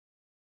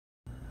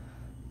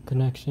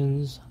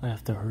connections. I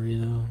have to hurry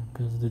though,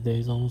 because the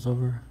day's almost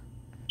over.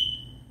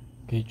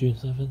 Okay, June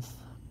 7th.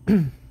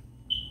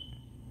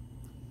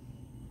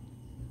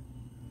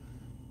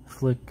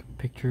 Flick,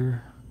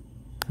 picture,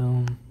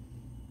 film.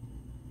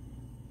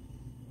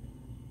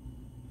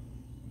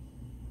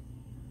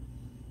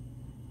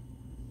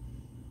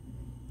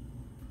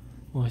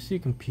 Well, I see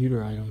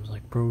computer items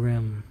like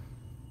program,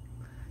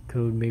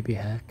 code, maybe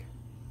hack.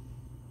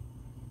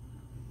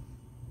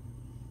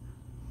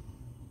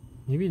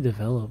 Maybe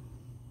develop.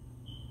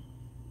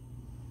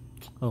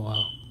 Oh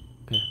wow.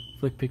 Okay.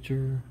 Flick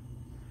picture.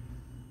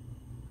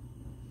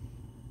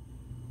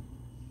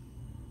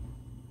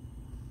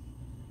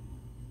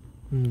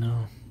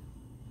 No.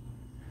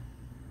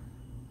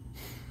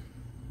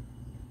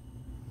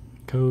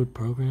 Code,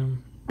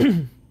 program.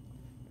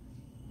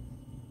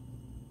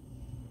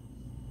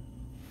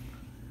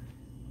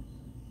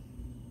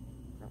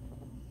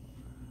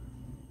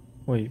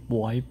 Wait,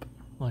 wipe?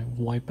 Like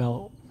wipe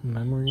out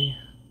memory?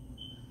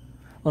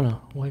 Oh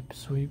no, wipe,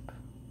 sweep.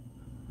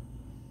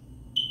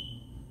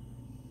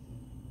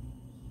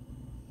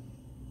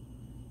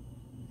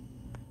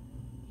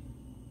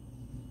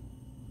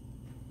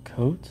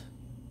 Coat?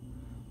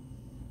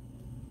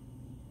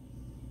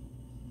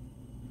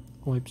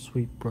 Wipe,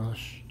 sweep,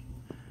 brush.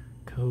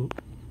 Coat.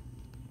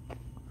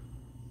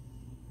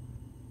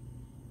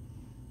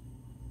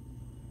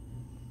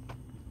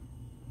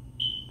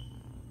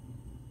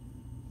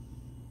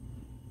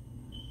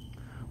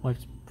 Wipe,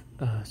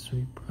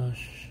 sweep,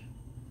 brush.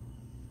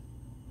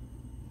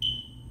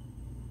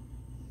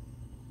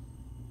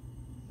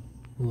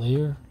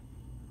 Layer.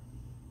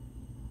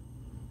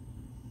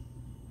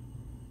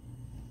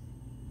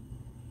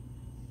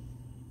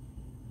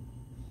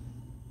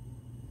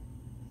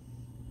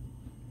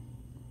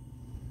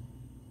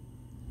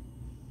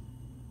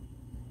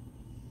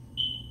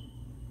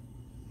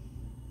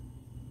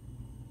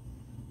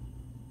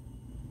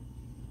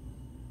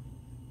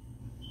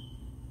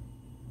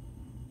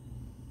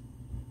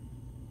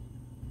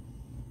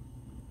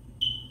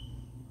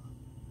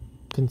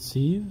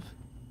 Conceive?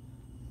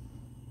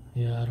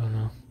 Yeah, I don't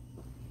know.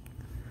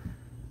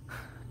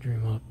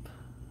 Dream up.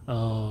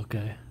 Oh,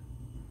 okay.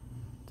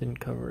 Didn't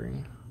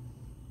covering.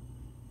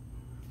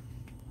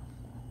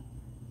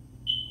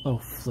 Oh,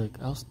 Flick.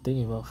 I was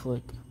thinking about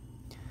Flick.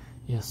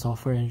 Yeah,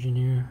 software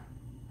engineer.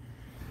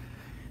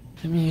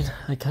 I mean,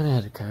 I kind of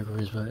had the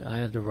categories, but I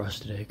had to rush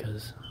today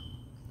because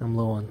I'm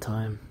low on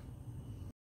time.